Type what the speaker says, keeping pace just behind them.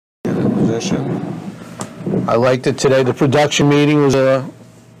position. I liked it today. The production meeting was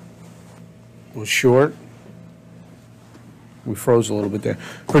short. We froze a little bit there.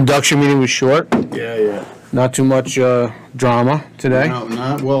 Production meeting was short. Yeah. Not too much drama today. No,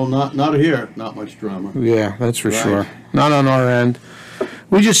 not here. Not much drama. Yeah, that's for sure. Not on our end.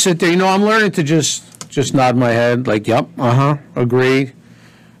 We just sit there. You know, I'm learning to just nod my head, like, yep, agree.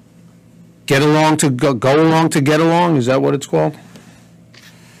 Get along to go along to get along. Is that what it's called?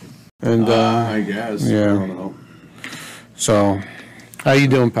 And I guess. Yeah. I don't know. So, how you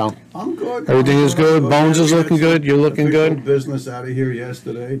doing, pal? I'm good. Everything is good. Bones is looking good. You're looking good. Business out of here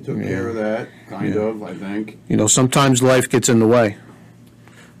yesterday. Took care of that, kind of. I think. You know, sometimes life gets in the way.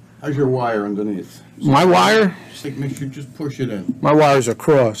 How's your wire underneath? My wire? Make sure you just push it in. My wires are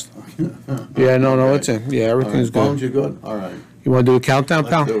crossed. Yeah, no, it's in. Yeah, everything's good. Bones, you good? All right. You want to do a countdown,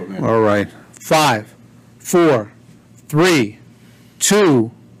 pal? Let's do it, man. All right. 5, 4, 3,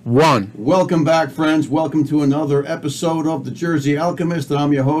 2, 1. Welcome back, friends. Welcome to another episode of The Jersey Alchemist. And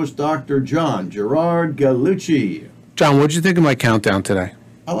I'm your host, Dr. John Gerard Gallucci. John, what did you think of my countdown today?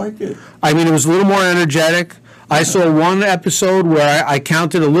 I liked it. I mean, it was a little more energetic. I saw one episode where I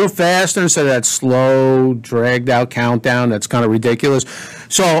counted a little faster instead of that slow, dragged-out countdown. That's kind of ridiculous.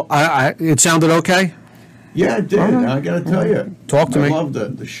 So it sounded okay? Yeah, it did. I got to tell you. Talk to me. I love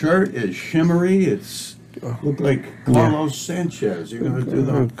the shirt is shimmery. It's looked like Carlos Sanchez. You're going to do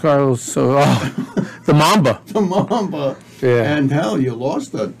the Carlos, the Mamba. The Mamba. Yeah. And hell, you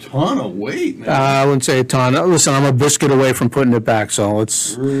lost a ton of weight, man. I wouldn't say a ton. Listen, I'm a biscuit away from putting it back, so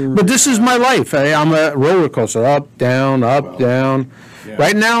it's. But this is my life. I'm a roller coaster, up, down, up, down. Yeah.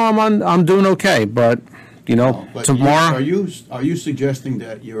 Right now, I'm doing okay, but you know, but tomorrow. Are you suggesting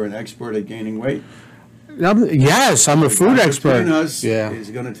that you're an expert at gaining weight? Yes, I'm a food expert. Yeah,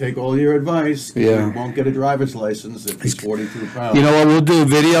 he's going to take all your advice. Yeah, he won't get a driver's license if he's 42 pounds. You know what? We'll do a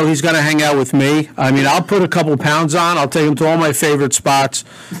video. He's going to hang out with me. I mean, I'll put a couple pounds on. I'll take him to all my favorite spots,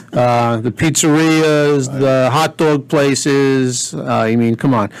 the pizzerias, the hot dog places. I mean,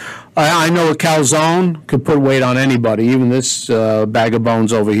 come on. I know a calzone could put weight on anybody, even this bag of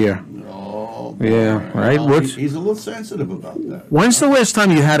bones over here. Oh, yeah, right. Well, he's a little sensitive about that. When's the last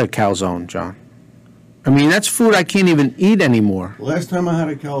time you had a calzone, John? I mean, that's food I can't even eat anymore. Last time I had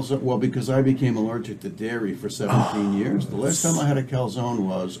a calzone, well, because I became allergic to dairy for 17 years. The last time I had a calzone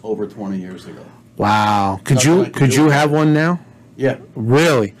was over 20 years ago. Wow. Could you have one now? Yeah.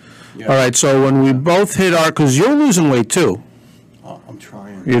 Really? Yeah. All right, so when we both hit our, because you're losing weight too. I'm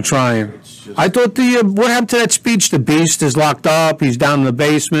trying. You're trying. Just, I thought what happened to that speech? The Beast is locked up. He's down in the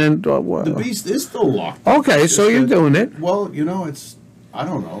basement. The Beast is still locked up. Okay, so you're doing it. Well, you know, I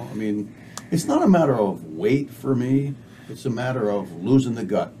don't know. I mean, it's not a matter of weight for me. It's a matter of losing the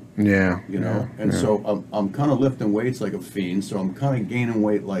gut. Yeah. You know, so I'm kind of lifting weights like a fiend, so I'm kind of gaining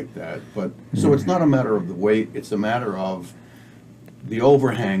weight like that. But so it's not a matter of the weight. It's a matter of the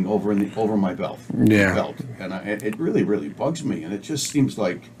overhang over my belt. Yeah. Belt, and it really, really bugs me. And it just seems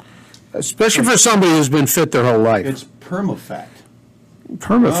like, especially for somebody who's been fit their whole life. It's permafat.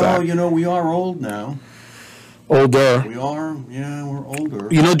 Permafat. Oh, you know, we are old now. Older. We are, yeah, we're older.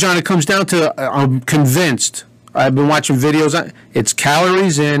 You know, John, it comes down to, I'm convinced, I've been watching videos, it's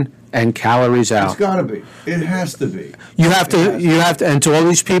calories in and calories out. It's got to be. It has to be. You have to, and to all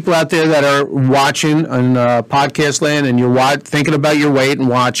these people out there that are watching on podcast land and you're thinking about your weight and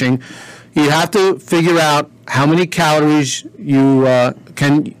watching, you have to figure out how many calories you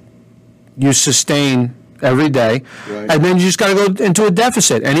can sustain every day, right. And then you just got to go into a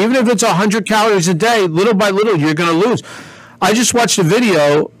deficit. And even if it's 100 calories a day, little by little, you're going to lose. I just watched a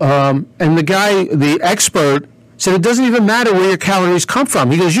video, and the guy, the expert, said it doesn't even matter where your calories come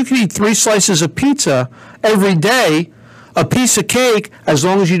from. He goes, you can eat 3 slices of pizza every day, a piece of cake, as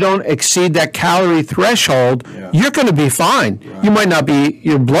long as you don't exceed that calorie threshold, you're going to be fine. Right. You might not be,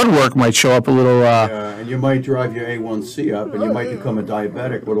 your blood work might show up a little. And you might drive your A1C up, and you might become a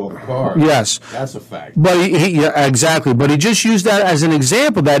diabetic with all the carbs. Yes. That's a fact. But exactly. But he just used that as an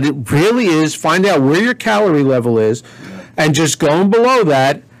example that it really is, find out where your calorie level is, and just going below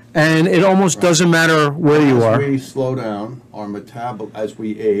that, and it almost doesn't matter where you are. As we slow down, as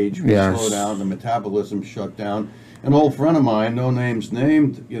we age, we slow down, the metabolism shut down. An old friend of mine, no names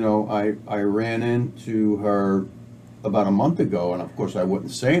named, you know, I ran into her about a month ago, and of course I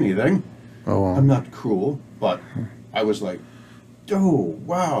wouldn't say anything. Oh, wow. I'm not cruel, but I was like, oh,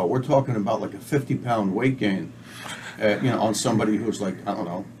 wow, we're talking about like a 50-pound weight gain, you know, on somebody who's like, I don't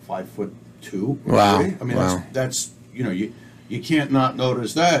know, 5'2". Wow. 3. I mean, that's you know, you can't not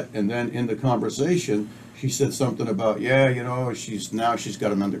notice that. And then in the conversation, she said something about, you know, she's got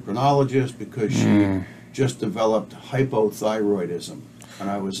an endocrinologist because she just developed hypothyroidism. And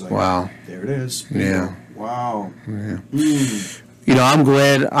I was like, wow. There it is. Yeah. Wow. Yeah. Mm. You know, I'm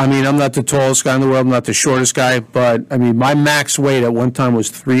glad. I mean, I'm not the tallest guy in the world. I'm not the shortest guy. But, I mean, my max weight at one time was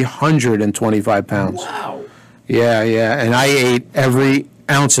 325 pounds. Wow. Yeah, yeah. And I ate every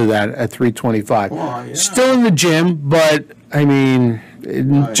ounce of that at 325. Oh, yeah. Still in the gym, but, I mean,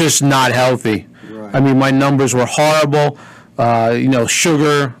 just not healthy. Right. I mean, my numbers were horrible. You know,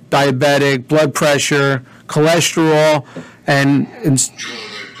 sugar, diabetic, blood pressure, cholesterol, and John, I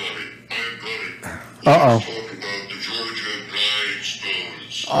got it. uh-oh. Let's talk about the Georgia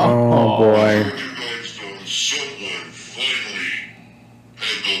Guidestones. Oh, boy. Georgia Guidestones, someone finally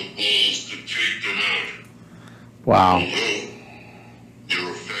had the balls to take them out. Wow. Although, there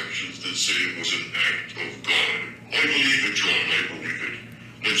are factions that say it was an act of God. I believe it, John, I believe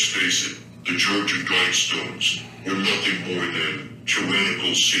it. Let's face it, the Georgia Guidestones were nothing more than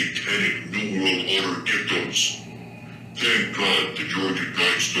tyrannical, satanic New World Order dictos. Thank God the Georgia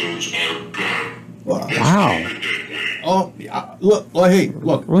Guidestones are gone. Wow. Oh, yeah. Look, hey,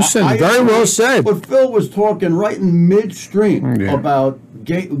 look. Listen, very well said. But Phil was talking right in midstream about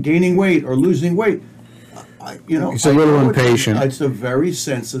gaining weight or losing weight. You know, he's a little impatient. It's a very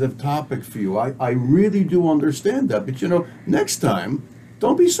sensitive topic for you. I really do understand that. But, you know, next time,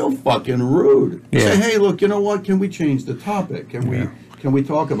 don't be so fucking rude. Yeah. Say, hey, look, you know what? Can we change the topic? Can we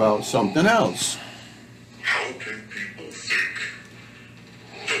talk about something else? How can people think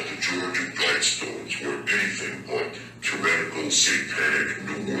that the Georgia Guidestones were anything but tyrannical, satanic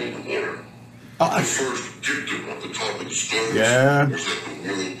New World Order? The first dictum at the top of the stones was that the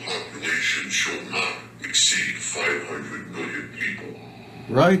world population shall not exceed 500 million people.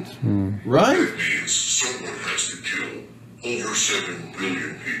 Right. Right. That means someone has to kill over 7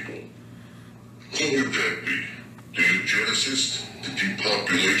 billion people. Who would that be? The eugenicist? The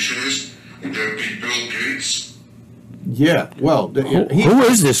depopulationist? Would that be Bill Gates? Yeah, well, who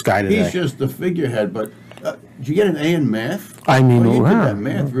is this guy today? He's just the figurehead, but did you get an A in math? I mean, you did wow. that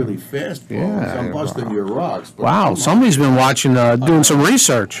math really fast, Paul. Yeah, I'm busting your rocks. But wow, somebody's been watching, doing some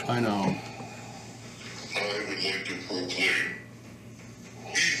research. I know. I would like to proclaim,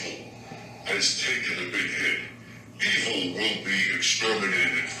 evil has taken a big hit. Evil will be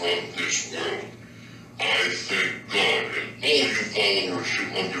exterminated from this world. I thank God, and all you followers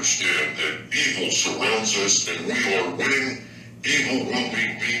should understand that evil surrounds us and we are winning. Evil will be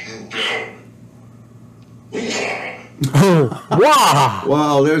beaten down. Wow.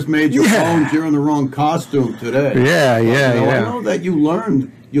 Wow, there's Major Bones. You're in the wrong costume today. Yeah. I know that you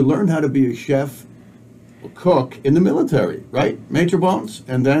learned how to be a chef, a cook in the military, right, Major Bones?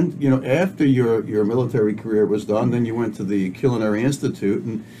 And then, you know, after your military career was done, then you went to the Culinary Institute,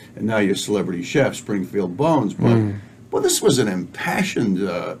 and now you're a celebrity chef, Springfield Bones. But this was an impassioned,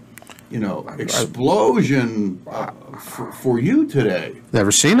 explosion for you today.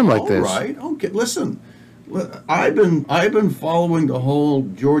 Never seen him like this. All right. Okay. Listen, I've been following the whole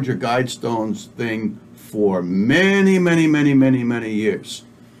Georgia Guidestones thing for many years.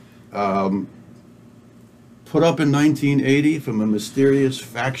 Put up in 1980 from a mysterious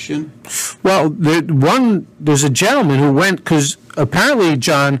faction. Well, there's a gentleman who went, because apparently,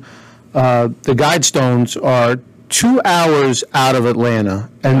 John, the Guidestones are 2 hours out of Atlanta,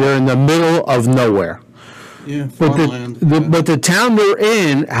 and they're in the middle of nowhere. Yeah, But farmland. but the town they're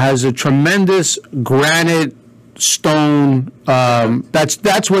in has a tremendous granite stone.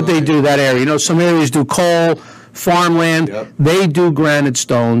 That's what they do, that area. You know, some areas do coal, farmland. Yep. They do granite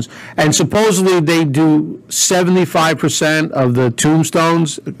stones, and supposedly they do 75% of the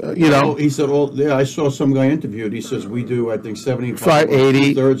tombstones. He said, I saw some guy interviewed. He says, we do, I think, 75,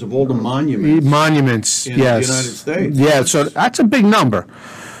 80 2/3 of all the monuments in the yes. United States. Yeah, so that's a big number.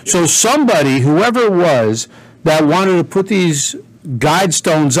 So somebody, whoever it was, that wanted to put these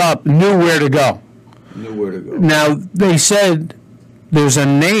Guidestones up knew where to go. Knew where to go. Now, they said there's a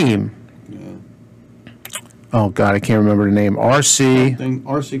name. Oh, God, I can't remember the name. R.C.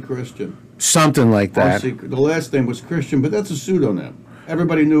 Christian. Something like that. The last name was Christian, but that's a pseudonym.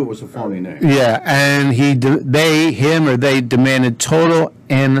 Everybody knew it was a phony name. Yeah, and they demanded total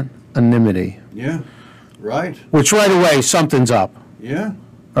anonymity. Yeah, right. Which right away, something's up. Yeah.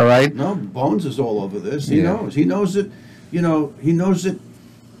 All right? No, Bones is all over this. He knows. He knows it. He knows it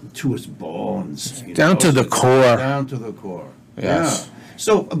to his bones. Down to the core. Down to the core. Yes. Yeah.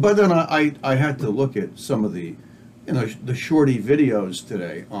 So, but then I had to look at some of the, the shorty videos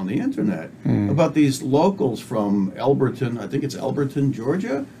today on the internet about these locals from Elberton. I think it's Elberton,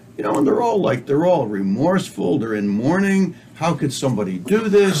 Georgia. And they're all remorseful. They're in mourning. How could somebody do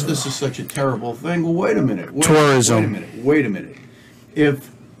this? This is such a terrible thing. Well, wait a minute. Tourism. Wait a minute. If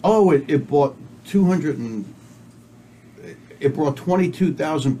it bought it brought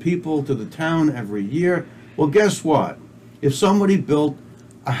 22,000 people to the town every year. Well, guess what? If somebody built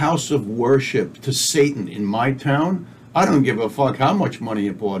a house of worship to Satan in my town, I don't give a fuck how much money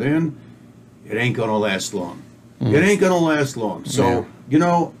you brought in. It ain't going to last long. It ain't going to last long. So, you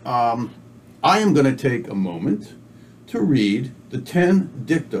know, I am going to take a moment to read the 10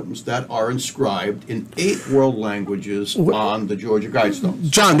 dictums that are inscribed in 8 world languages on the Georgia Guidestones.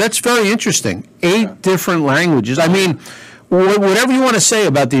 John, that's very interesting. 8 different languages. I mean, whatever you want to say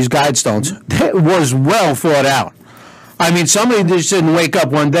about these Guidestones, that was well thought out. I mean, somebody just didn't wake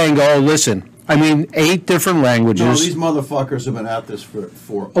up one day and go, oh, listen. I mean, 8 different languages. No, these motherfuckers have been at this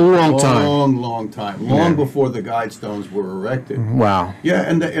for a long time. Long time. Long before the Guidestones were erected. Wow. Yeah,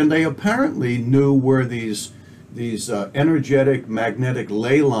 and they apparently knew where these energetic magnetic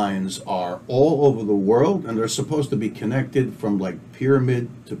ley lines are all over the world, and they're supposed to be connected from like pyramid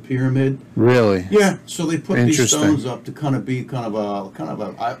to pyramid. Really? Yeah. So they put these stones up to kind of be kind of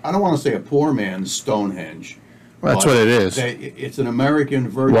a I don't want to say a poor man's Stonehenge. Well, that's what it is. It's an American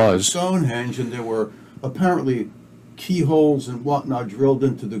version of Stonehenge, and there were apparently keyholes and whatnot drilled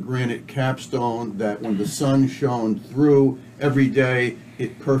into the granite capstone that when the sun shone through every day,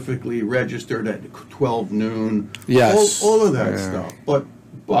 it perfectly registered at 12 noon. Yes. All of that stuff.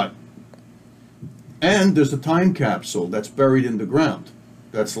 But, and there's a time capsule that's buried in the ground,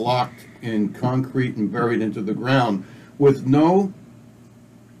 that's locked in concrete and buried into the ground with no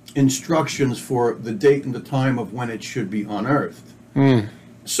instructions for the date and the time of when it should be unearthed.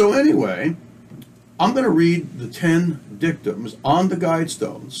 So anyway, I'm going to read the 10 dictums on the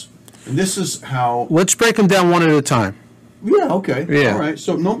Guidestones, and this is how... Let's break them down one at a time. Yeah, okay. Yeah. All right,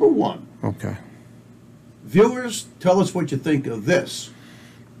 so number 1. Okay. Viewers, tell us what you think of this.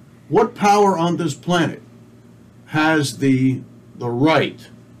 What power on this planet has the right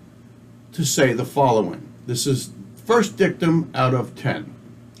to say the following? This is first dictum out of 10.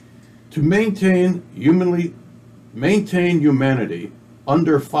 To maintain humanity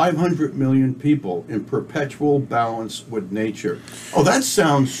under 500 million people in perpetual balance with nature. Oh, that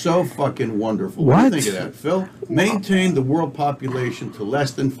sounds so fucking wonderful. What do you think of that, Phil? Maintain the world population to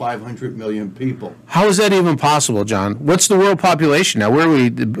less than 500 million people. How is that even possible, John? What's the world population now? Where are we?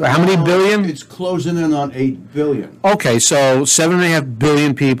 How many billion? It's closing in on 8 billion. Okay, so 7.5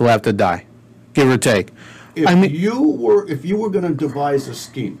 billion people have to die, give or take. If you were going to devise a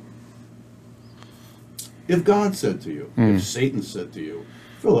scheme, if God said to you, if Satan said to you,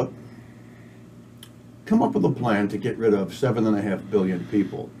 Philip, come up with a plan to get rid of 7.5 billion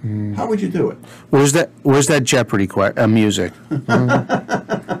people, how would you do it? Where's that Jeopardy music?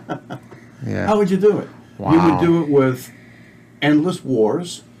 Yeah. How would you do it? Wow. You would do it with endless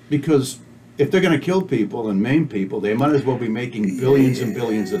wars, because if they're going to kill people and maim people, they might as well be making billions and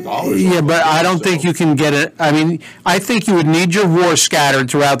billions of dollars. Yeah, but I don't think you can get it. I mean, I think you would need your war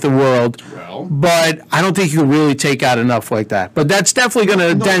scattered throughout the world. Well, but I don't think you can really take out enough like that. But that's definitely going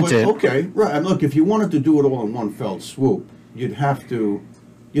to dent it. Okay, right. And look, if you wanted to do it all in one fell swoop, you'd have to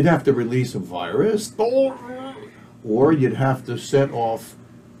release a virus, or you'd have to set off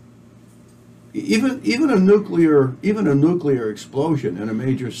even a nuclear explosion in a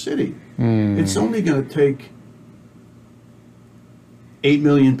major city. It's only going to take 8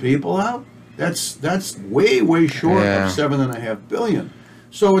 million people out. That's way short of 7.5 billion.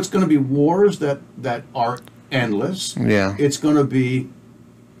 So it's going to be wars that are endless. Yeah. It's going to be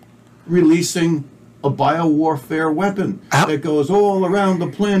releasing a biowarfare weapon that goes all around the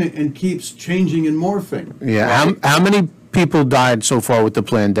planet and keeps changing and morphing. Yeah. Right? How many people died so far with the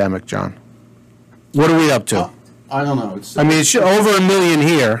pandemic, John? What are we up to? I don't know. It's over 1 million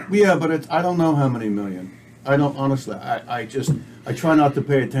here. Yeah, but I don't know how many million. I don't, honestly. I try not to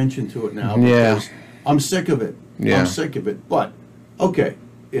pay attention to it now because I'm sick of it. Yeah. I'm sick of it. But okay,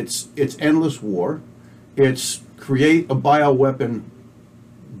 it's endless war. It's create a biological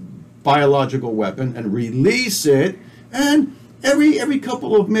weapon and release it, and every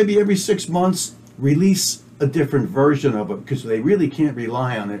couple of maybe every 6 months release a different version of it, because they really can't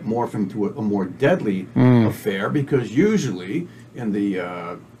rely on it morphing to a more deadly affair, because usually in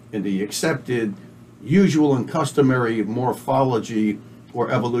the accepted usual and customary morphology or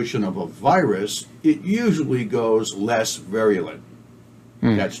evolution of a virus, it usually goes less virulent.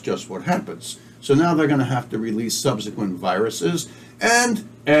 That's just what happens. So now they're going to have to release subsequent viruses, and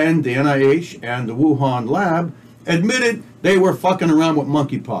the NIH and the Wuhan lab admitted they were fucking around with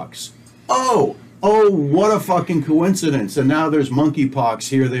monkeypox. Oh, what a fucking coincidence. And now there's monkeypox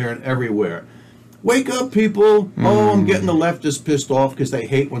here, there, and everywhere. Wake up, people. Oh, I'm getting the leftists pissed off because they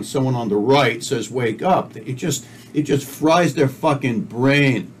hate when someone on the right says wake up. It just fries their fucking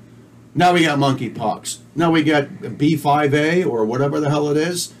brain. Now we got monkeypox. Now we got B5A or whatever the hell it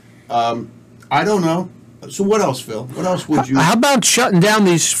is. I don't know. So what else, Phil? What else would you... How about shutting down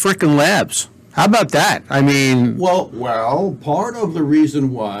these freaking labs? How about that? I mean... Well, part of the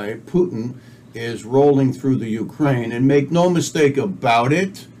reason why Putin is rolling through the Ukraine, and make no mistake about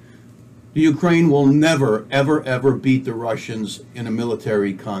it, the Ukraine will never, ever, ever beat the Russians in a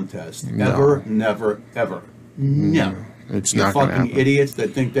military contest. No. Ever, never, ever. Never. It's You not going to fucking happen. idiots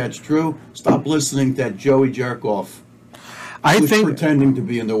that think that's true. Stop listening to that Joey Jerkoff I who's think... pretending to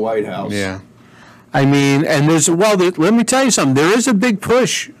be in the White House. Yeah. I mean, and let me tell you something. There is a big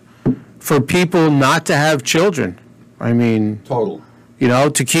push for people not to have children. I mean... Total. You know,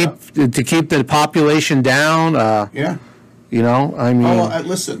 to keep the population down. Yeah. You know, I mean...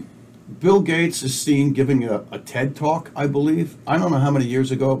 Listen, Bill Gates is seen giving a TED Talk, I believe. I don't know how many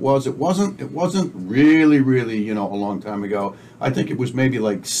years ago it was. It wasn't really, a long time ago. I think it was maybe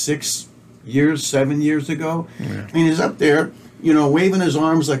like 7 years ago. Yeah. And he's up there, waving his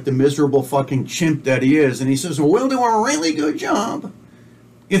arms like the miserable fucking chimp that he is. And he says, well, we'll do a really good job.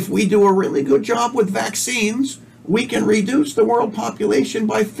 If we do a really good job with vaccines, we can reduce the world population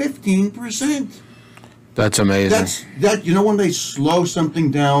by 15%. That's amazing. When they slow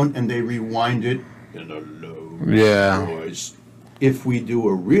something down and they rewind it in a low voice. If we do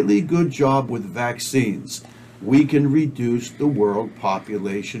a really good job with vaccines, we can reduce the world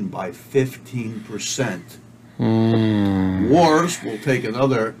population by 15%. Wars will take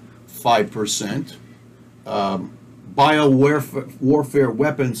another 5%. Biowarfare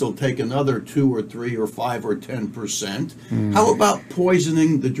weapons will take another 2 or 3 or 5 or 10%. How about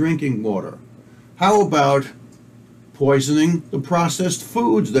poisoning the drinking water? How about poisoning the processed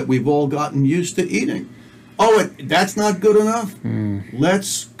foods that we've all gotten used to eating? Oh, that's not good enough?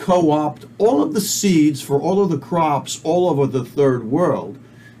 Let's co-opt all of the seeds for all of the crops all over the third world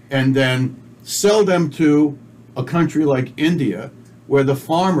and then sell them to a country like India, where the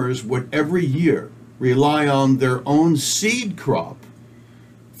farmers would every year rely on their own seed crop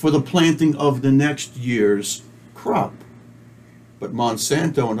for the planting of the next year's crop. But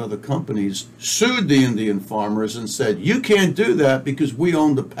Monsanto and other companies sued the Indian farmers and said, you can't do that because we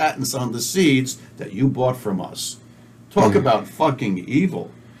own the patents on the seeds that you bought from us. Talk about fucking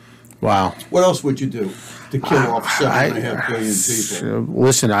evil. Wow. What else would you do to kill off 7.5 billion people?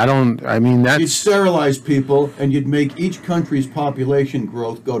 Listen, You'd sterilize people, and you'd make each country's population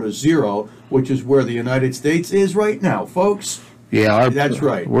growth go to 0, which is where the United States is right now, folks. Yeah, that's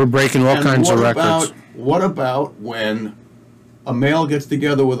right. We're breaking all kinds of records. What about when a male gets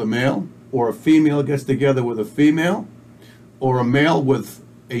together with a male, or a female gets together with a female, or a male with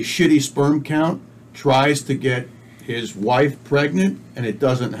a shitty sperm count tries to get his wife pregnant and it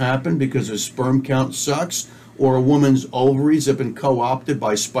doesn't happen because his sperm count sucks, or a woman's ovaries have been co-opted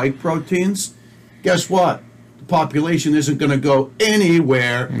by spike proteins? Guess what? The population isn't going to go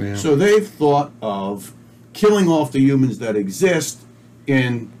anywhere. Yeah. So they've thought of killing off the humans that exist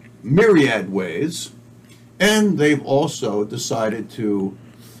in myriad ways. And they've also decided to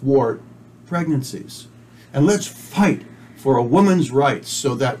thwart pregnancies. And let's fight for a woman's rights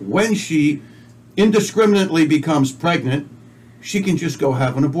so that when she indiscriminately becomes pregnant, she can just go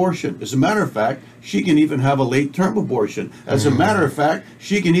have an abortion. As a matter of fact, she can even have a late-term abortion. As a matter of fact,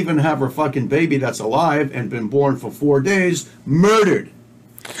 she can even have her fucking baby that's alive and been born for 4 days murdered.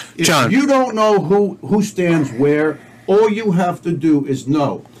 John. If you don't know who stands where, all you have to do is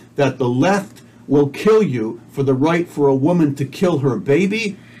know that the left will kill you for the right for a woman to kill her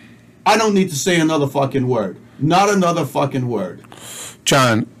baby. I don't need to say another fucking word. Not another fucking word.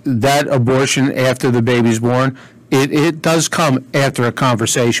 John, that abortion after the baby's born, it does come after a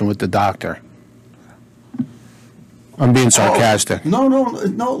conversation with the doctor. I'm being sarcastic. No,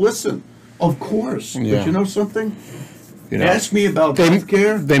 listen. Of course. Yeah. But you know something? Ask me about health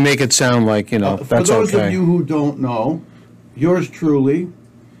care. They make it sound like, that's okay. For those of you who don't know, yours truly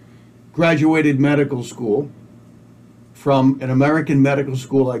graduated medical school. From an American medical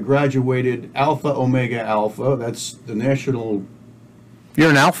school, I graduated Alpha Omega Alpha. That's the national... You're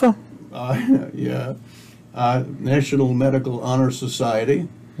an alpha? Yeah. National Medical Honor Society.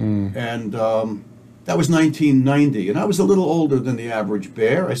 And that was 1990. And I was a little older than the average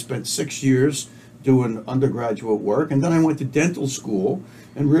bear. I spent 6 years doing undergraduate work. And then I went to dental school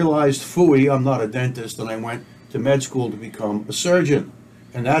and realized, phooey, I'm not a dentist. And I went to med school to become a surgeon.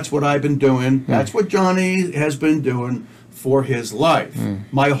 And that's what I've been doing. That's what Johnny has been doing for his life.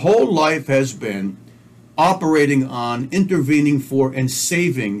 My whole life has been operating on, intervening for, and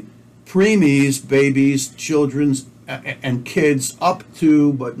saving preemies, babies, children's, and kids up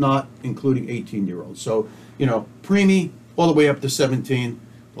to, but not including 18-year-olds. So, preemie all the way up to 17,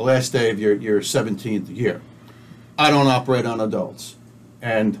 the last day of your 17th year. I don't operate on adults.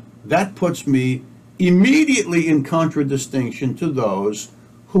 And that puts me immediately in contradistinction to those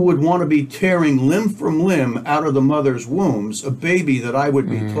who would want to be tearing limb from limb out of the mother's wombs a baby that I would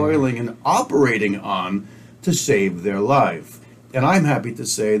be toiling and operating on to save their life. And I'm happy to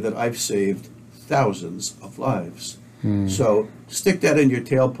say that I've saved thousands of lives. So stick that in your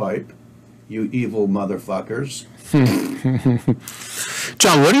tailpipe, you evil motherfuckers.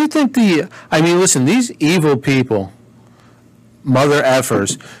 John, what do you think listen, these evil people, mother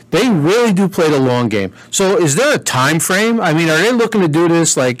effers, they really do play the long game. So is there a time frame? I mean, are they looking to do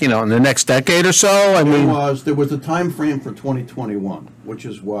this like, in the next decade or so? There was a time frame for 2021, which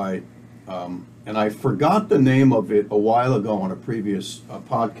is why, and I forgot the name of it a while ago on a previous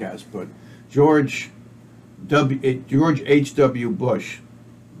podcast, but George H.W. Bush,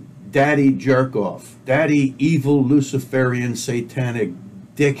 Daddy Jerkoff, Daddy Evil Luciferian Satanic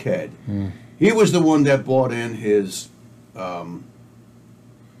Dickhead. He was the one that bought in his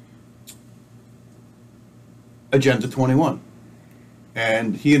Agenda 21,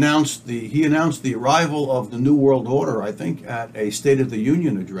 and he announced the arrival of the New World Order, I think, at a State of the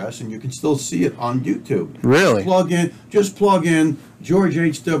Union address, and you can still see it on YouTube. Really? Just plug in George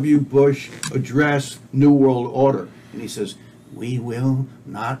H.W. Bush address New World Order, and he says, "We will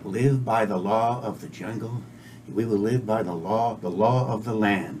not live by the law of the jungle. We will live by the law of the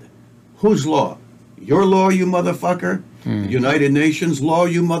land." Whose law? Your law, you motherfucker. The United Nations law,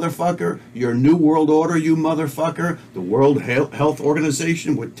 you motherfucker. Your New World Order, you motherfucker. The World Health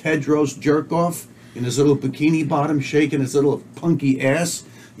Organization with Tedros Jerkoff in his little bikini bottom shaking his little punky ass.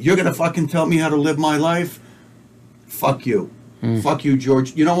 You're going to fucking tell me how to live my life? Fuck you. Fuck you,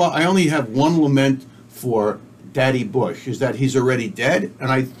 George. You know what? I only have one lament for Daddy Bush, is that he's already dead.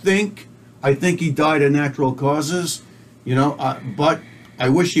 And I think he died of natural causes, but I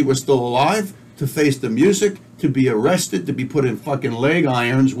wish he was still alive to face the music, to be arrested, to be put in fucking leg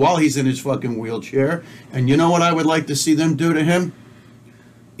irons while he's in his fucking wheelchair. And you know what I would like to see them do to him?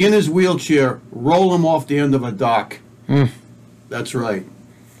 In his wheelchair, roll him off the end of a dock. That's right.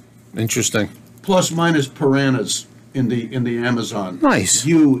 Interesting. Plus minus piranhas in the Amazon. Nice.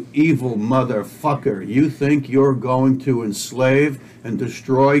 You evil motherfucker. You think you're going to enslave and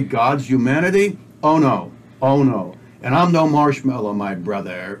destroy God's humanity? Oh no. Oh no. And I'm no marshmallow, my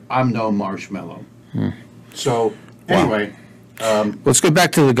brother. I'm no marshmallow. So, anyway. Let's get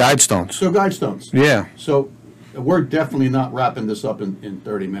back to the Guidestones. So, Guidestones. Yeah. So, we're definitely not wrapping this up in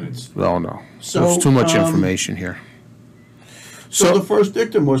 30 minutes. Oh, no. So, there's too much information here. So, the first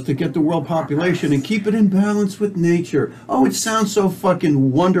dictum was to get the world population and keep it in balance with nature. Oh, it sounds so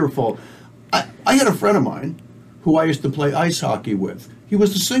fucking wonderful. I had a friend of mine who I used to play ice hockey with. He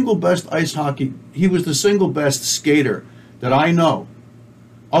was the single best skater that I know,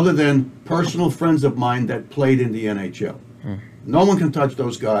 other than personal friends of mine that played in the NHL. No one can touch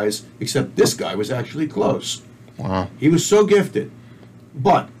those guys, except this guy was actually close. Wow. He was so gifted.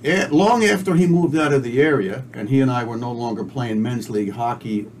 But long after he moved out of the area, and he and I were no longer playing men's league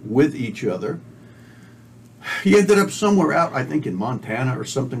hockey with each other, he ended up somewhere out, I think in Montana or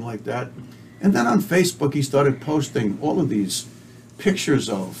something like that. And then on Facebook, he started posting all of these pictures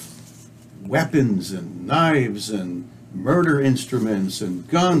of weapons and knives and murder instruments and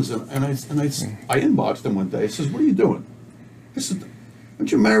guns. And I inboxed him one day. I says, "What are you doing?" I said,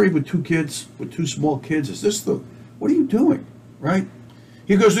 "Aren't you married with two kids, with two small kids? What are you doing?" Right?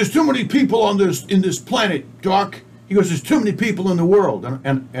 He goes, "There's too many people in this planet, Doc." He goes, "There's too many people in the world."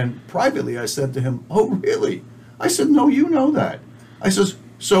 And privately I said to him, "Oh, really?" I said, "No, you know that." I says,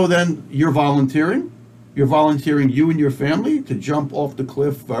 "So then you're volunteering? You're volunteering you and your family to jump off the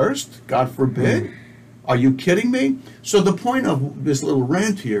cliff first? God forbid? Are you kidding me?" So the point of this little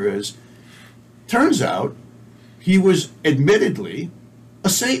rant here is, turns out he was admittedly a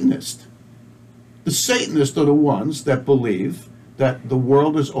Satanist. The Satanists are the ones that believe that the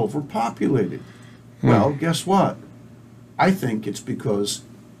world is overpopulated. Well, guess what? I think it's because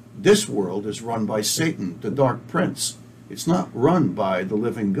this world is run by Satan, the Dark Prince. It's not run by the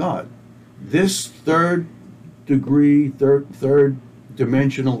living God. This third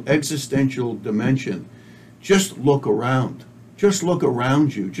dimensional, existential dimension, just look around. Just look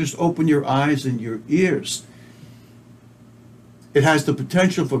around you. Just open your eyes and your ears. It has the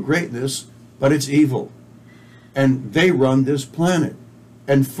potential for greatness, but it's evil. And they run this planet.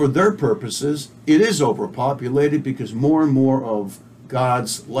 And for their purposes, it is overpopulated because more and more of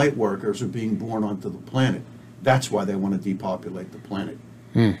God's light workers are being born onto the planet. That's why they want to depopulate the planet.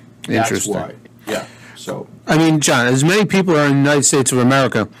 That's Interesting. why. Yeah. So. I mean, John, as many people are in the United States of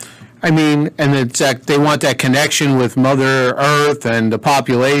America, I mean, and it's that they want that connection with Mother Earth and the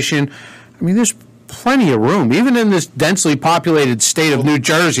population. I mean, there's plenty of room. Even in this densely populated state of New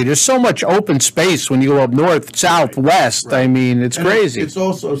Jersey, there's so much open space when you go up north, south, west. Right. I mean, it's crazy. It's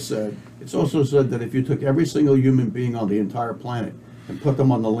also said that if you took every single human being on the entire planet and put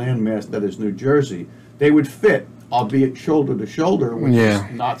them on the landmass that is New Jersey, they would fit, albeit shoulder to shoulder, which is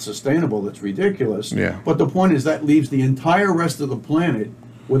not sustainable. That's ridiculous. Yeah. But the point is that leaves the entire rest of the planet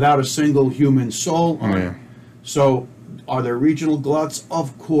without a single human soul on it. So are there regional gluts?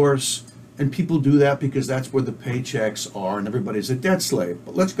 Of course. And people do that because that's where the paychecks are and everybody's a debt slave.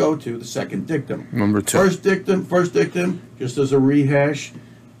 But let's go to the second dictum. Number 2. First dictum, just as a rehash,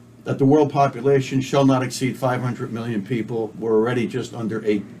 that the world population shall not exceed 500 million people. We're already just under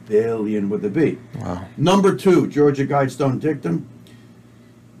 8 billion with a B. Wow. Number 2, Georgia Guidestone dictum,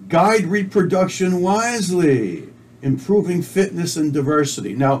 guide reproduction wisely. Improving fitness and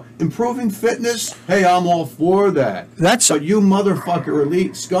diversity. Now, improving fitness, hey, I'm all for that. But you motherfucker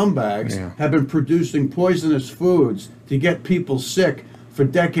elite scumbags have been producing poisonous foods to get people sick for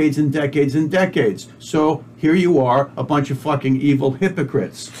decades and decades and decades. So here you are, a bunch of fucking evil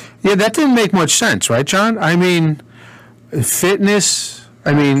hypocrites. Yeah, that didn't make much sense, right, John? I mean, fitness,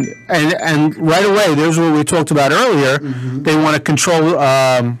 I mean, and right away, there's what we talked about earlier. They want to control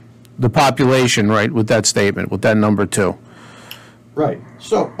the population, right, with that statement, with that number 2. Right.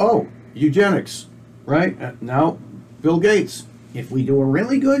 So, eugenics, right? Now, Bill Gates, if we do a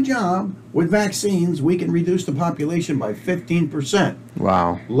really good job with vaccines, we can reduce the population by 15%.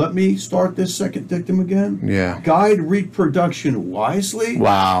 Wow. Let me start this second dictum again. Yeah. Guide reproduction wisely.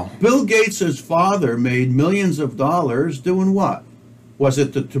 Wow. Bill Gates' father made millions of dollars doing what? Was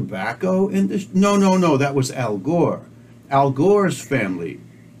it the tobacco industry? No, that was Al Gore. Al Gore's family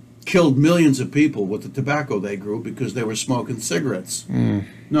killed millions of people with the tobacco they grew because they were smoking cigarettes.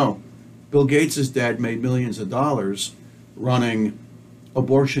 No, Bill Gates' dad made millions of dollars running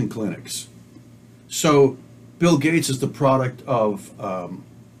abortion clinics. So Bill Gates is the product of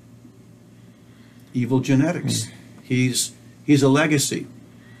evil genetics. He's a legacy.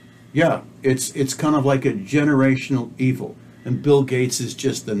 Yeah, it's kind of like a generational evil. And Bill Gates is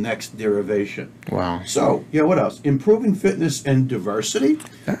just the next derivation. Wow. So, yeah, what else? Improving fitness and diversity?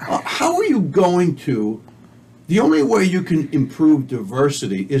 How are you going to... The only way you can improve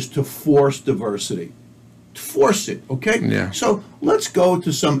diversity is to force diversity. Force it, okay? Yeah. So let's go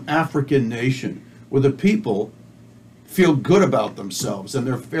to some African nation where the people feel good about themselves and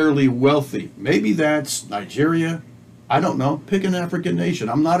they're fairly wealthy. Maybe that's Nigeria. I don't know. Pick an African nation.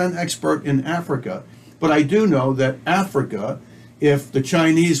 I'm not an expert in Africa. But I do know that Africa, if the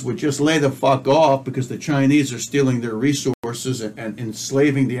Chinese would just lay the fuck off because the Chinese are stealing their resources and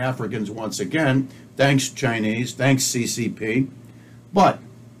enslaving the Africans once again, thanks Chinese, thanks CCP. But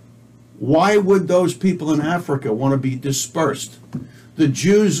why would those people in Africa want to be dispersed? The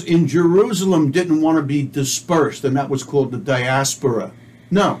Jews in Jerusalem didn't want to be dispersed, and that was called the diaspora.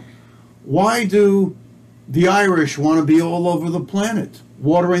 No. Why do the Irish want to be all over the planet,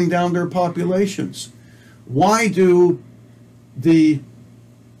 watering down their populations? Why do the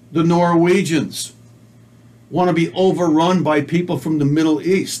Norwegians want to be overrun by people from the Middle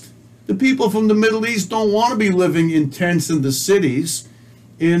East? The people from the Middle East don't want to be living in tents in the cities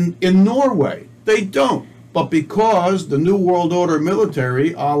in Norway. They don't. But because the New World Order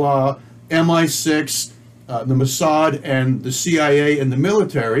military, a la MI6, the Mossad, and the CIA and the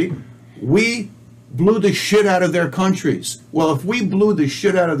military, we blew the shit out of their countries. Well, if we blew the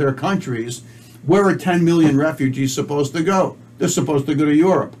shit out of their countries, where are 10 million refugees supposed to go? They're supposed to go to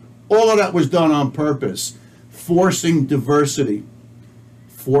Europe. All of that was done on purpose. Forcing diversity.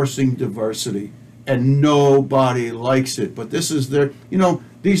 Forcing diversity. And nobody likes it. But this is their, you know,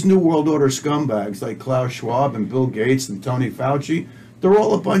 these New World Order scumbags like Klaus Schwab and Bill Gates and Tony Fauci, they're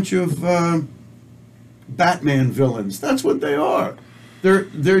all a bunch of Batman villains. That's what they are.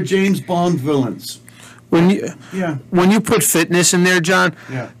 They're James Bond villains. When you put fitness in there, John,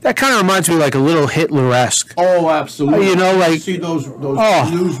 that kind of reminds me like a little Hitler-esque. Oh, absolutely. You know, like you see those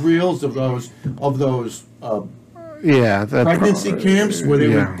newsreels of those pregnancy camps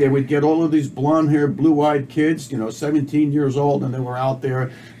where they would get all of these blonde-haired, blue-eyed kids, 17 years old, and they were out there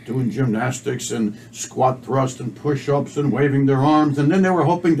doing gymnastics and squat thrust and push-ups and waving their arms, and then they were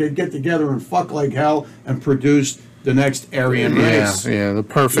hoping they'd get together and fuck like hell and produce the next Aryan race. Yeah, the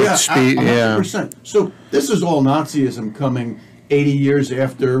perfect speed. 100%. So this is all Nazism coming 80 years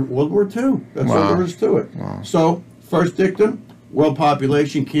after World War II. That's all there is to it. Wow. So, first dictum, world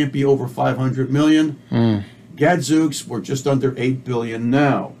population can't be over 500 million. Gadzooks, we're just under 8 billion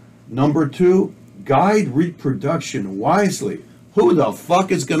now. Number 2, guide reproduction wisely. Who the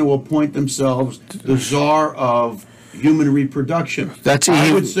fuck is going to appoint themselves the czar of human reproduction? That's I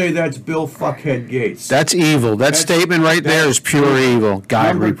evil. would say that's Bill Fuckhead Gates. That's evil. That statement right there is pure evil.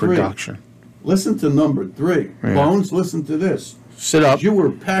 Guide reproduction. Listen to number 3. Yeah. Bones, listen to this. Sit up. You were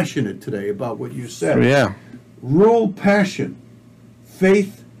passionate today about what you said. Yeah. Rule passion,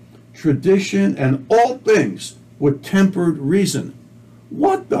 faith, tradition, and all things with tempered reason.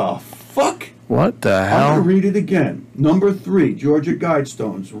 What the fuck? What the I'm hell? going to read it again. Number 3, Georgia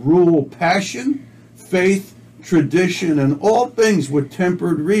Guidestones. Rule passion, faith, tradition, and all things with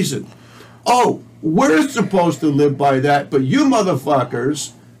tempered reason. Oh, we're supposed to live by that, but you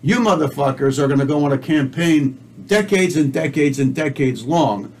motherfuckers are going to go on a campaign decades and decades and decades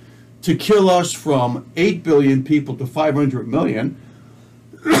long to kill us from 8 billion people to 500 million,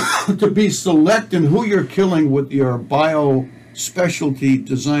 to be selecting who you're killing with your specialty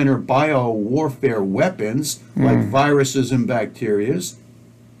designer bio-warfare weapons, like viruses and bacterias,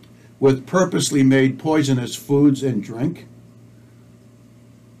 with purposely made poisonous foods and drink,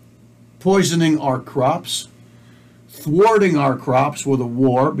 poisoning our crops, thwarting our crops with a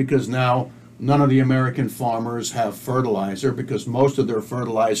war, because now none of the American farmers have fertilizer because most of their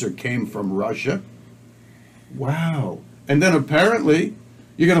fertilizer came from Russia. Wow. And then apparently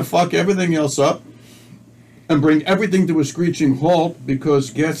you're going to fuck everything else up and bring everything to a screeching halt because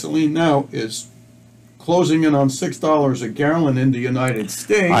gasoline now is closing in on $6 a gallon in the United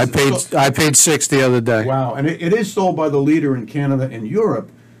States. I paid $6 the other day. Wow. And it is sold by the leader in Canada and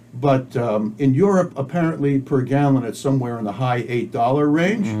Europe. But in Europe, apparently per gallon, it's somewhere in the high $8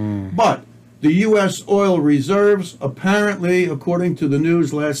 range. But the U.S. oil reserves, apparently, according to the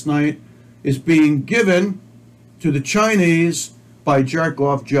news last night, is being given to the Chinese by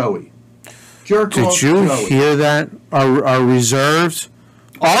Jerk-Off Joey. Did you hear that? Our reserves,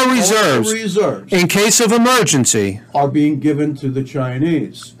 in case of emergency, are being given to the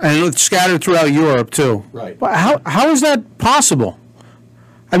Chinese. And it's scattered throughout Europe, too. Right. How is that possible?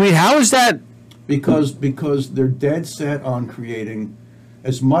 I mean, how is that? Because they're dead set on creating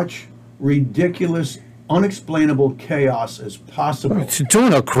as much ridiculous, unexplainable chaos as possible. It's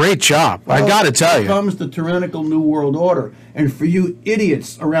doing a great job. I got to tell you. Here comes the tyrannical New World Order. And for you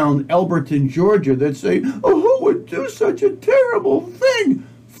idiots around Elberton, Georgia that say, oh, who would do such a terrible thing?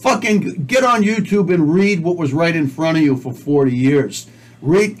 Fucking get on YouTube and read what was right in front of you for 40 years.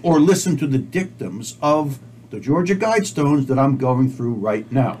 Read or listen to the dictums of the Georgia Guidestones that I'm going through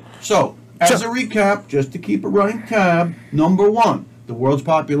right now. So, as a recap, just to keep a running tab, number 1, the world's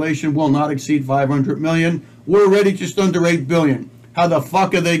population will not exceed 500 million. We're already just under 8 billion. How the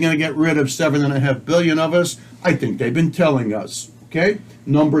fuck are they going to get rid of 7.5 billion of us? I think they've been telling us. Okay?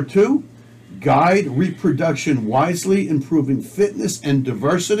 Number 2, guide reproduction wisely, improving fitness and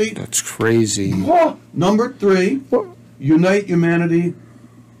diversity. That's crazy. Number 3, unite humanity.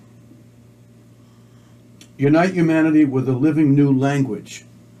 Unite humanity with a living new language.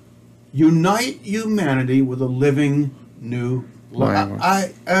 Unite humanity with a living new language.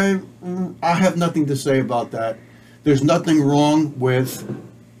 I have nothing to say about that. There's nothing wrong with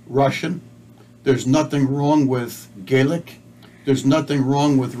Russian. There's nothing wrong with Gaelic. There's nothing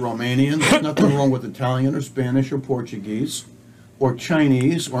wrong with Romanian. There's nothing wrong with Italian or Spanish or Portuguese or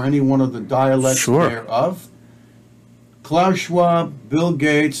Chinese or any one of the dialects thereof. Klaus Schwab, Bill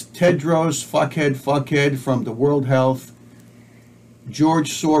Gates, Tedros, fuckhead from the World Health,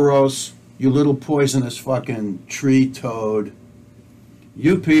 George Soros, you little poisonous fucking tree toad.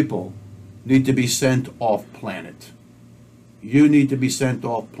 You people need to be sent off planet. You need to be sent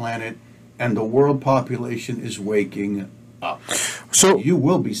off planet, and the world population is waking up. So you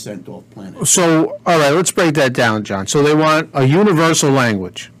will be sent off planet. So, all right, let's break that down, John. So they want a universal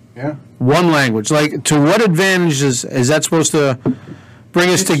language. Yeah. One language. Like, to what advantage is that supposed to bring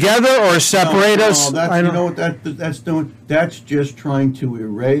us together or separate us? You know what that's doing? That's just trying to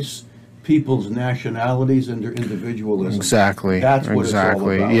erase people's nationalities and their individualism. Exactly. That's what it's all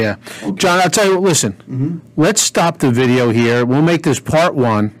about. Yeah. Okay. John, I'll tell you what, listen. Let's stop the video here. We'll make this part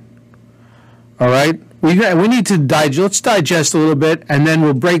 1. All right? We need to let's digest a little bit, and then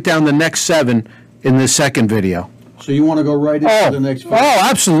we'll break down the next 7 in the second video. So you want to go right into the next video? Oh,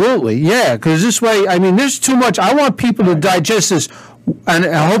 absolutely. Yeah, because this way, I mean, there's too much. I want people to digest this, and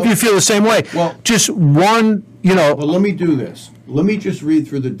I hope you feel the same way. Well, just one, Well, let me do this. Let me just read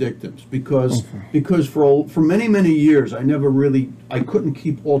through the dictums, because for many years, I couldn't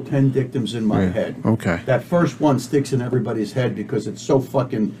keep all 10 dictums in my head. Okay. That first one sticks in everybody's head because it's so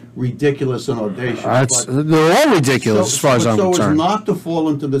fucking ridiculous and audacious. They're all ridiculous as far as I'm concerned. So as not to fall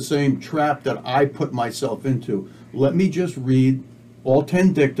into the same trap that I put myself into, let me just read all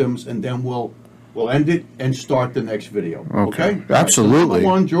 10 dictums, and then we'll We'll end it and start the next video. Okay? Absolutely. Right, so number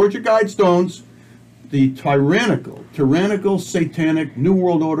 1, Georgia Guidestones, the tyrannical, satanic, New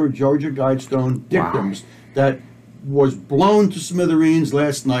World Order Georgia Guidestone dictums that was blown to smithereens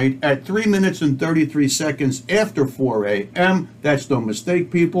last night at 3 minutes and 33 seconds after 4 a.m. That's no mistake,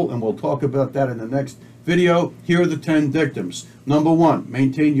 people, and we'll talk about that in the next video. Here are the 10 dictums. Number 1,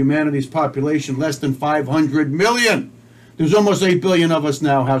 maintain humanity's population less than 500 million. There's almost 8 billion of us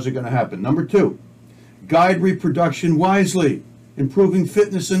now. How's it going to happen? Number 2, guide reproduction wisely, improving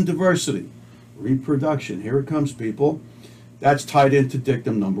fitness and diversity. Reproduction, here it comes, people. That's tied into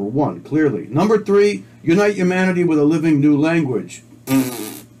dictum number 1, clearly. Number 3, unite humanity with a living new language.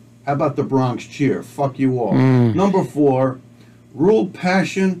 How about the Bronx cheer? Fuck you all. Number 4, rule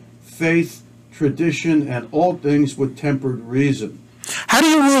passion, faith, tradition, and all things with tempered reason. How do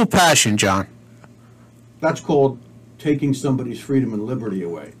you rule passion, John? That's called taking somebody's freedom and liberty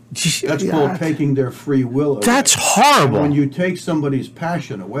away. That's called taking their free will away. That's horrible. And when you take somebody's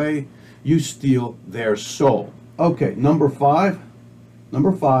passion away, you steal their soul. Okay, number 5,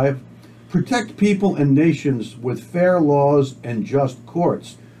 protect people and nations with fair laws and just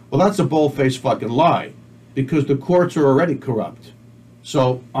courts. Well, that's a bold-faced fucking lie, because the courts are already corrupt.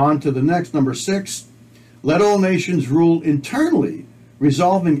 So, on to the next, number 6, let all nations rule internally,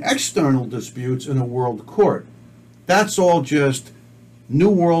 resolving external disputes in a world court. That's all just New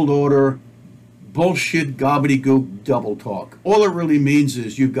World Order bullshit, gobbledygook, double talk. All it really means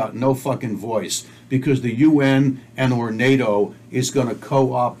is you've got no fucking voice, because the UN and or NATO is going to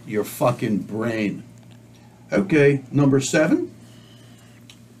co-opt your fucking brain. Okay, number 7.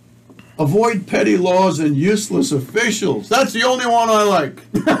 Avoid petty laws and useless officials. That's the only one I like.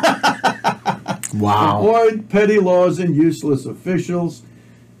 Wow. Avoid petty laws and useless officials.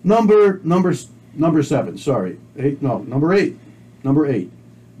 Number 7, sorry. Number 8.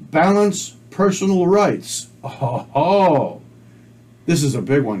 Balance personal rights. Oh, this is a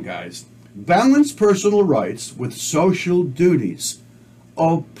big one, guys. Balance personal rights with social duties.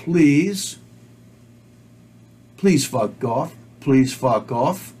 Oh, please fuck off. Please fuck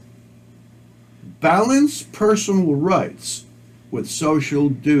off. Balance personal rights with social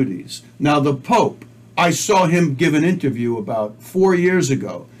duties. Now, the Pope, I saw him give an interview about 4 years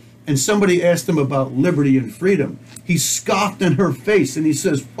ago, and somebody asked him about liberty and freedom. He scoffed in her face, and he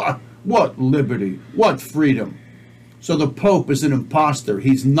says, what liberty? What freedom? So the Pope is an imposter.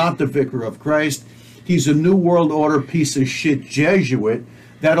 He's not the vicar of Christ. He's a New World Order piece of shit Jesuit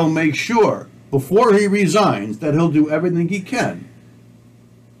that'll make sure, before he resigns, that he'll do everything he can.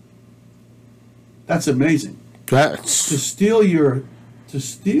 That's amazing. To steal your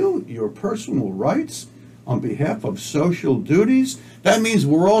personal rights on behalf of social duties, that means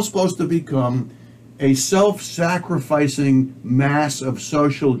we're all supposed to become a self-sacrificing mass of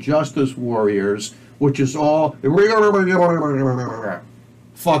social justice warriors, which is all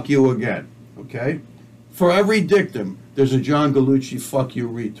fuck you again, okay? For every dictum, there's a John Gallucci fuck you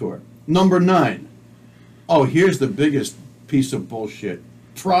retort. Number 9. Oh, here's the biggest piece of bullshit.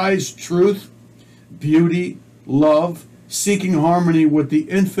 Tries truth, beauty, love, seeking harmony with the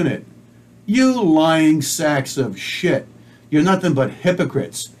infinite. You lying sacks of shit. You're nothing but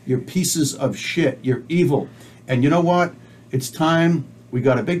hypocrites. You're pieces of shit. You're evil. And you know what? It's time. We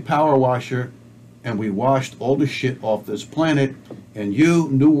got a big power washer, and we washed all the shit off this planet. And you,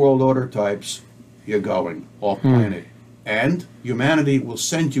 New World Order types, you're going off planet. And humanity will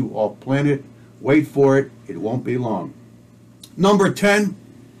send you off planet. Wait for it. It won't be long. Number 10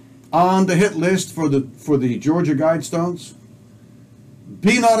 on the hit list for the Georgia Guidestones.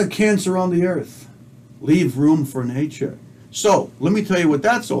 Be not a cancer on the earth. Leave room for nature. So, let me tell you what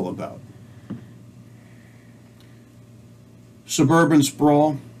that's all about. Suburban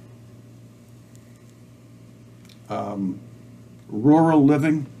sprawl, rural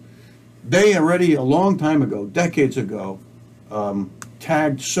living. They already, a long time ago, decades ago,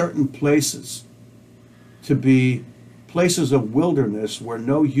 tagged certain places to be places of wilderness where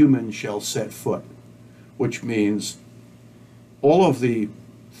no human shall set foot, which means all of the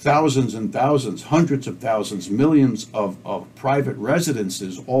thousands and thousands, hundreds of thousands, millions of private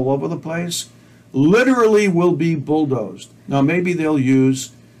residences all over the place literally will be bulldozed. Now, maybe they'll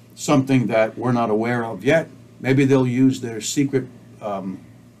use something that we're not aware of yet. Maybe they'll use their secret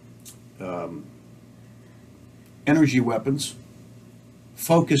energy weapons,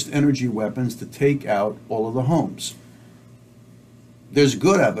 focused energy weapons, to take out all of the homes. There's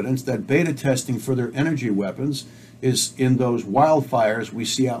good evidence that beta testing for their energy weapons is in those wildfires we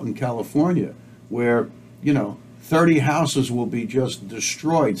see out in California, where, 30 houses will be just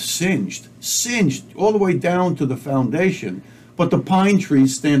destroyed, singed all the way down to the foundation, but the pine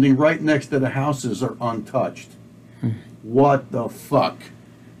trees standing right next to the houses are untouched. What the fuck?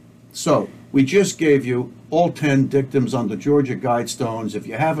 So, we just gave you all 10 dictums on the Georgia Guidestones. If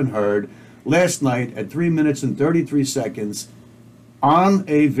you haven't heard, last night at 3 minutes and 33 seconds, on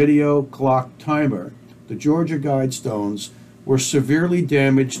a video clock timer, the Georgia Guidestones were severely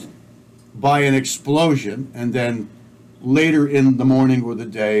damaged by an explosion, and then later in the morning or the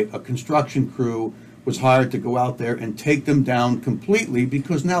day, a construction crew was hired to go out there and take them down completely,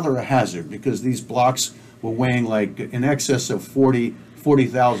 because now they're a hazard, because these blocks were weighing like in excess of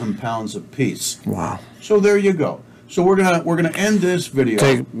 40,000 pounds apiece. Wow. So there you go. So we're gonna end this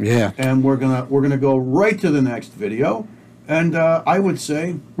video, and we're gonna go right to the next video, and I would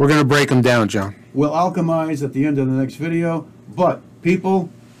say we're gonna break them down, John. We'll alchemize at the end of the next video. But people,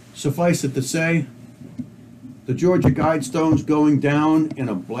 suffice it to say, the Georgia Guidestones going down in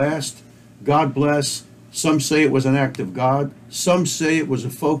a blast. God bless. Some say it was an act of God. Some say it was a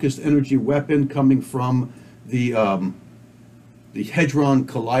focused energy weapon coming from the Hadron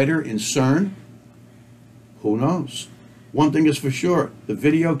Collider in CERN. Who knows? One thing is for sure: the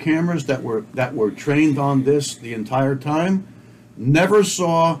video cameras that were trained on this the entire time never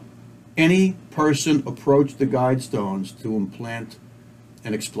saw any person approach the Guidestones to implant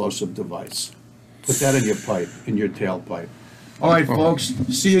an explosive device. Put that in your pipe, in your tailpipe. All right, folks.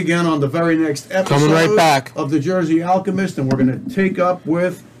 See you again on the very next episode Coming right back of The Jersey Alchemist, and we're going to take up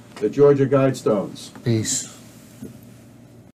with the Georgia Guidestones. Peace.